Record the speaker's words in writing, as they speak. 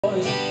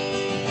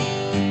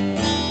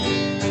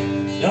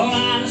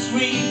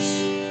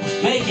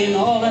making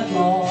all that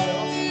noise.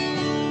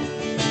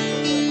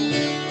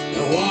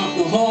 I walk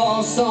the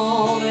horse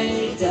on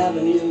 8th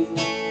Avenue,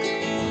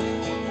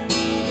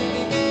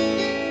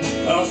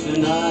 'cause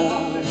tonight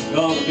I'm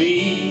gonna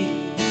be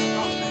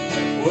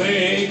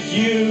with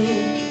you.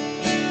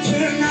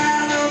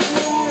 Tonight I'm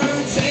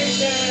gonna take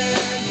that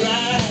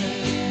ride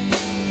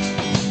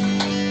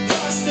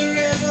across the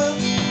river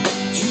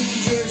to the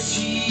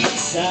Jersey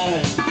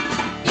side.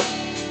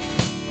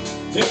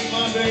 Take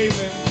my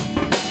baby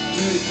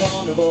to the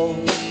carnival.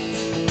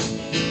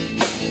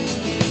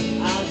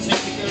 I'll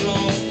take her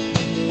on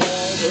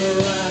all the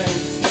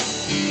rides.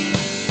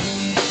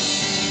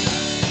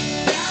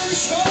 Down the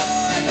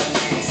shore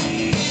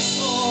everything's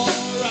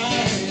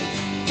alright.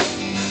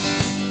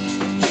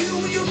 You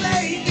and your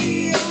baby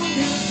on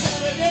this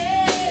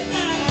Saturday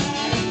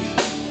night.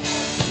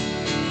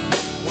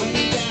 When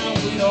you're down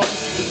with all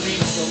the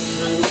dreams come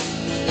true.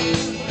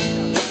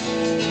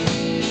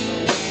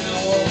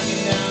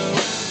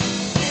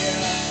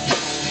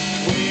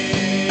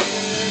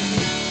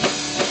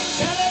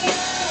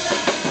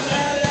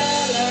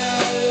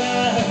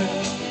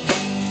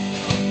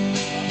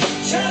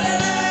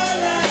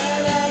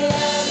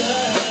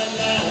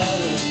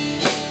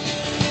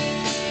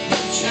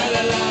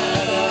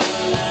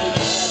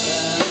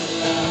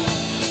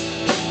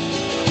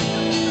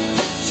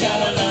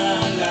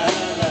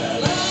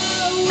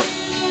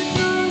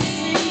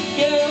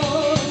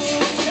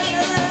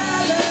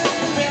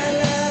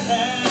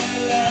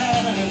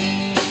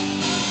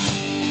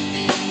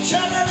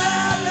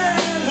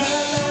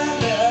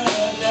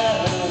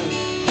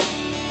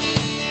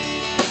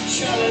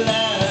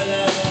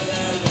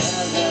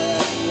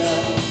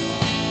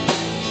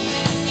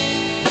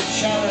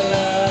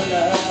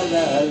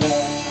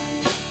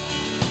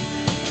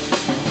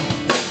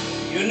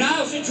 You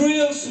know she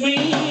thrills me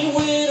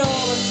with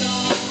all the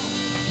charm.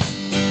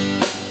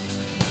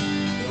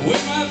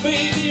 With my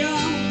baby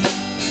on,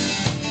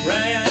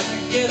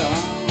 ragged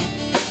on,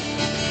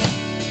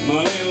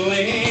 my little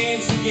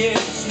legs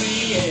gets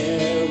me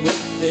every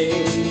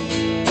day.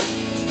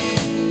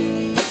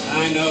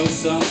 I know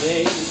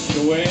someday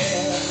she'll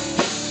wear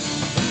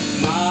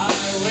my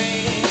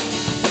ring,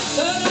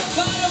 but I'm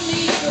part of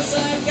me 'cause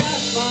I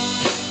got my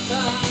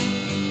time.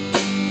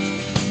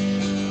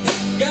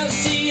 Gotta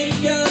see it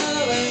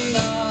going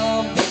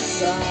up the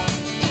side.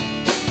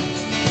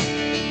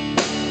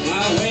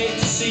 I wait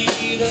to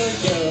see the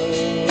girl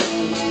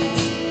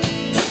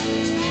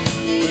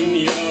when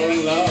you're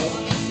in love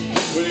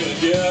with a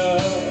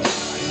girl.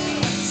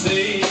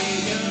 See,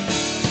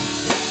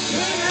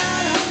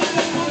 tonight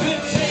I'm gonna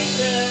take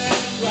that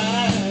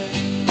ride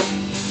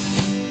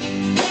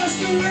across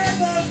the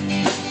river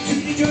to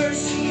the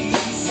Jersey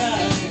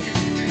side.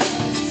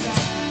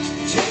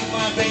 Take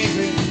my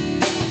baby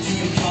to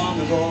the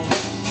carnival,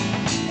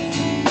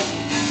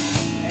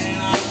 and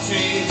I'll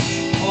take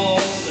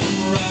all the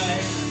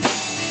rides.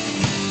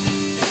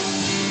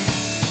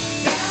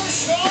 Down the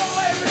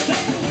shore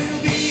everything will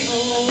be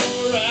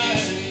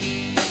alright.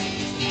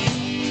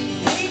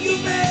 With you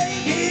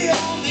baby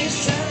on this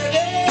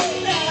Saturday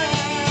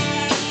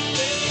night.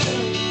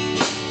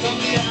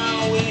 Come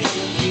down with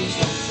your dreams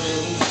come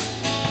true.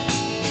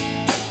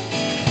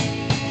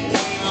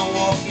 When I'm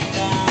walking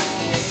down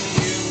with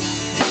you.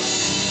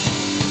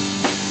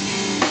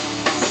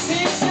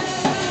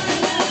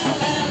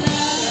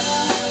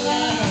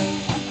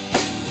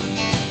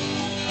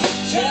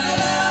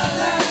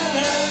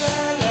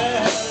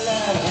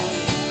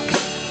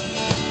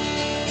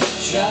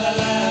 Sha la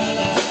la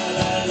la.